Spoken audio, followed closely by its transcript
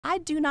I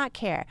do not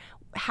care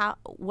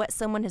what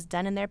someone has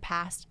done in their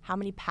past, how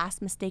many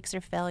past mistakes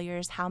or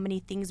failures, how many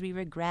things we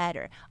regret,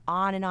 or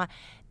on and on.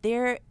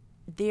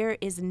 There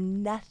is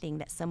nothing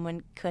that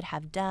someone could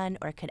have done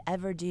or could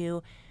ever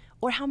do,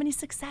 or how many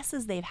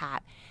successes they've had,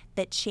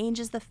 that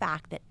changes the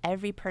fact that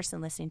every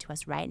person listening to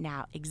us right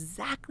now,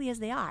 exactly as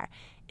they are,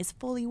 is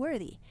fully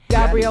worthy.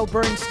 Gabby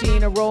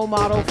Bernstein, a role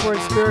model for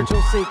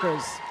spiritual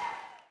seekers.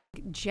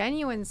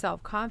 Genuine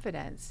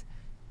self-confidence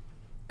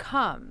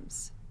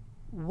comes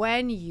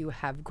when you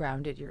have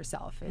grounded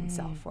yourself in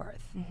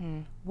self-worth.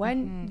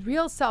 When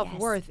real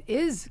self-worth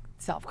is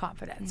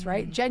self-confidence,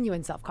 right?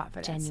 Genuine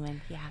self-confidence.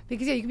 Genuine, yeah.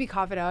 Because you can be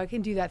confident, oh, I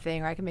can do that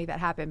thing, or I can make that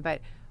happen.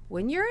 But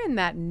when you're in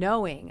that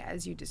knowing,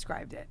 as you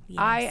described it,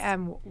 I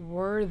am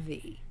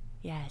worthy.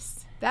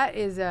 Yes. That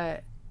is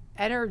a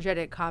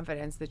energetic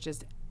confidence that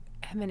just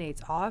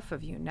emanates off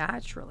of you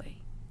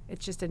naturally.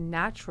 It's just a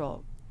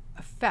natural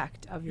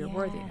effect of your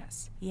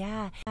worthiness.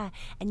 Yeah.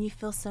 And you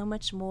feel so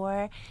much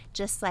more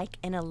just like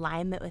in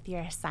alignment with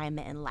your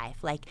assignment in life.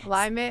 Like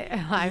alignment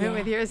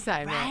with your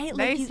assignment. Right?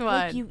 Nice one.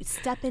 Like you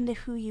step into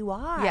who you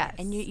are. Yes.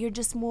 And you're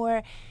just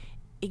more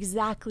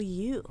exactly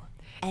you.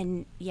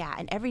 And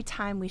and every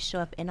time we show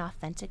up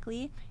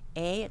inauthentically,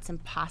 it's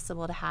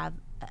impossible to have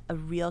a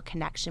real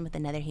connection with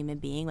another human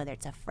being, whether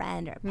it's a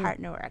friend or a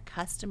partner or a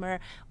customer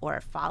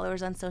or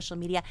followers on social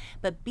media.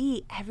 But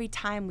B, every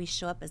time we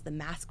show up as the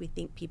mask we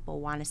think people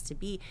want us to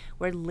be,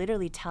 we're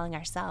literally telling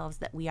ourselves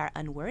that we are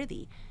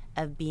unworthy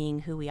of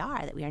being who we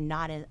are, that we are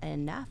not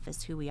enough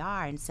as who we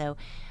are. And so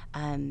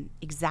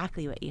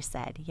exactly what you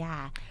said.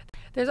 Yeah.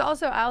 There's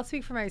also, I'll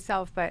speak for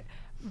myself, but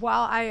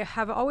while I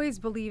have always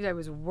believed I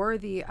was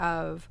worthy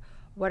of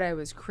what I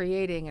was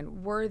creating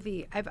and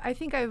worthy, I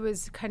think I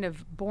was kind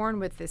of born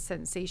with this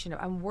sensation of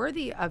I'm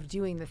worthy of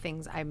doing the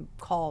things I'm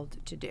called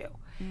to do.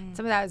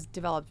 Some of that was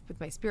developed with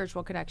my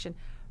spiritual connection,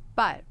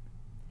 but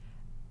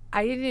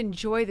I didn't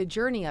enjoy the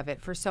journey of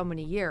it for so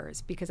many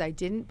years because I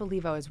didn't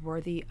believe I was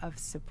worthy of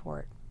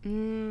support.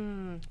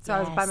 So I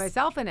was by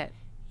myself in it.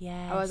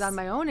 Yes. I was on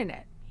my own in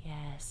it.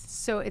 Yes.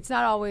 So it's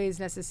not always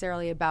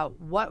necessarily about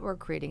what we're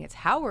creating, it's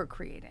how we're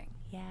creating.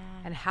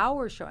 And how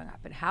we're showing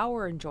up and how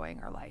we're enjoying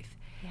our life.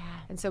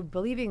 And so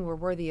believing we're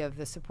worthy of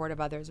the support of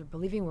others or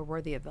believing we're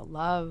worthy of the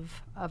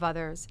love of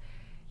others,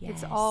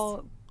 it's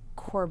all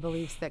core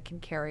beliefs that can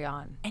carry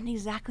on. And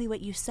exactly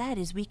what you said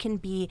is we can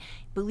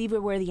believe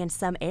we're worthy in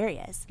some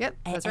areas. Yep,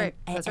 that's right.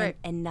 That's right.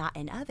 And not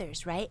in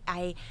others, right?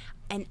 I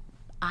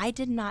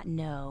did not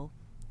know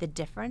the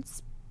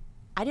difference.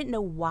 I didn't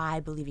know why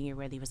believing you're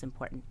worthy was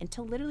important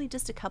until literally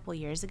just a couple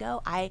years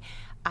ago. I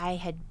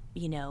had,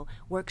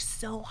 worked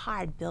so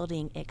hard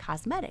building It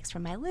Cosmetics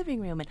from my living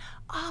room, and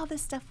all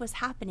this stuff was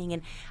happening.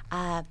 And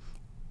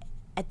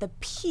at the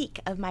peak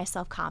of my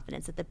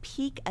self-confidence, at the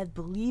peak of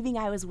believing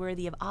I was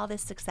worthy of all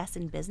this success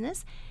in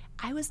business,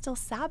 I was still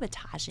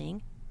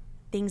sabotaging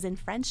things in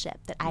friendship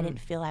that I didn't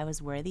feel I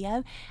was worthy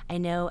of. I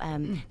know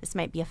this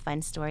might be a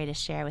fun story to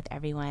share with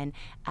everyone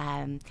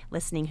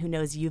listening who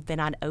knows you've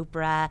been on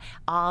Oprah,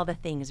 all the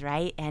things,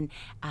 right? And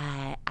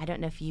I don't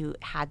know if you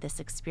had this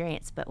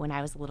experience, but when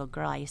I was a little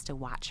girl, I used to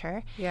watch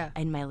her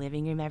in my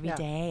living room every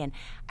day. And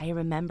I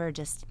remember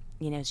just,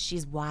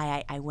 she's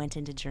why I went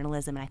into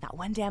journalism. And I thought,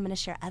 one day I'm going to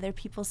share other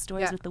people's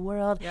stories with the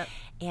world.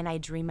 And I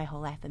dreamed my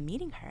whole life of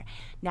meeting her.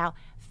 Now,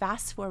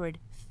 fast forward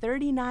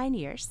 39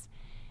 years,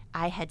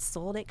 I had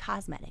sold It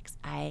Cosmetics.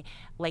 I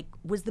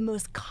was the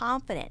most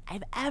confident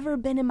I've ever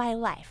been in my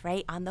life,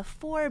 right? On the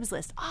Forbes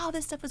list, all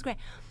this stuff was great.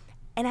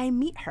 And I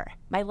meet her.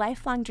 My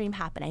lifelong dream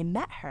happened. I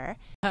met her.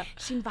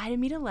 She invited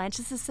me to lunch.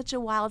 This is such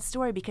a wild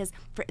story because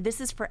this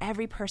is for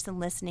every person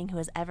listening who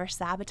has ever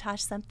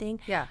sabotaged something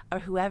or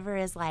whoever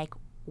is like,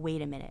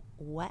 wait a minute,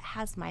 what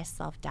has my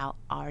self-doubt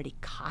already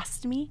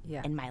cost me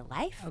in my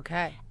life?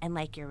 Okay. And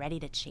you're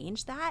ready to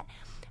change that?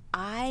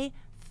 I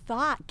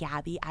thought,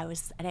 Gabby, I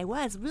was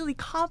really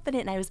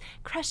confident and I was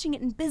crushing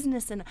it in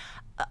business and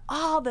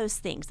all those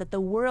things that the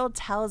world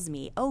tells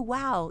me, oh,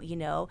 wow,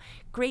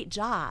 great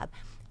job.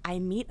 I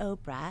meet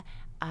Oprah.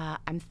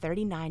 I'm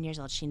 39 years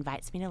old. She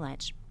invites me to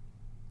lunch.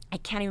 I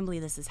can't even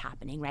believe this is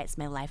happening, right? It's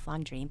my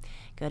lifelong dream.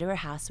 Go to her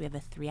house. We have a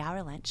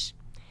 3-hour lunch.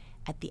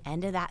 At the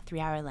end of that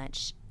 3-hour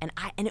lunch, and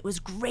it was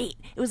great.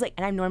 It was and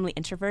I'm normally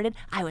introverted.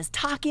 I was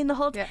talking the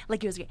whole time.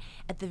 It was great.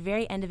 At the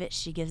very end of it,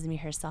 she gives me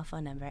her cell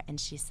phone number and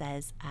she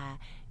says,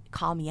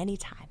 call me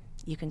anytime.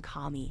 You can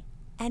call me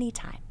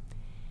anytime.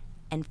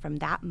 And from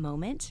that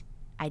moment,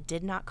 I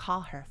did not call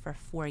her for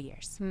 4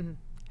 years.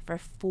 For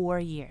 4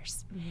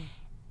 years.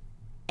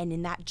 And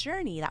in that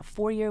journey, that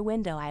 4-year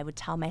window, I would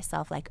tell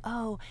myself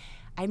oh,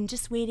 I'm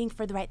just waiting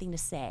for the right thing to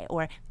say,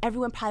 or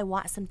everyone probably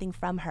wants something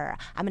from her.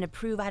 I'm going to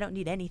prove I don't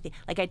need anything.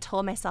 I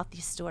told myself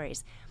these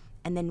stories.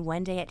 And then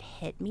one day it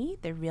hit me,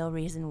 the real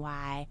reason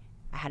why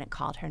I hadn't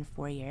called her in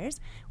 4 years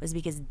was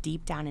because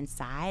deep down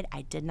inside,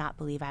 I did not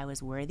believe I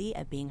was worthy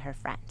of being her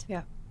friend.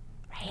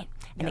 Right?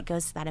 And it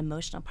goes to that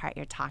emotional part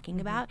you're talking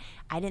about.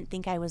 I didn't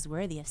think I was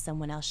worthy of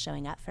someone else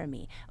showing up for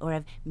me or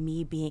of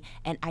me being,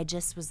 and I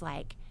just was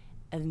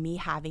of me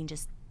having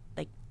just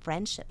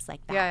friendships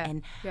like that. Yeah,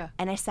 And yeah.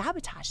 and I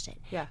sabotaged it.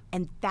 Yeah.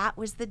 And that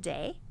was the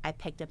day I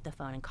picked up the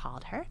phone and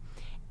called her.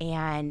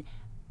 And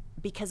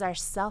because our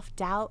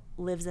self-doubt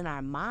lives in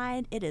our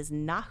mind, it is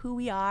not who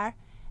we are.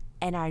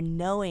 And our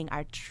knowing,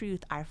 our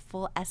truth, our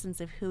full essence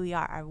of who we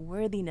are, our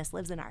worthiness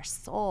lives in our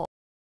soul.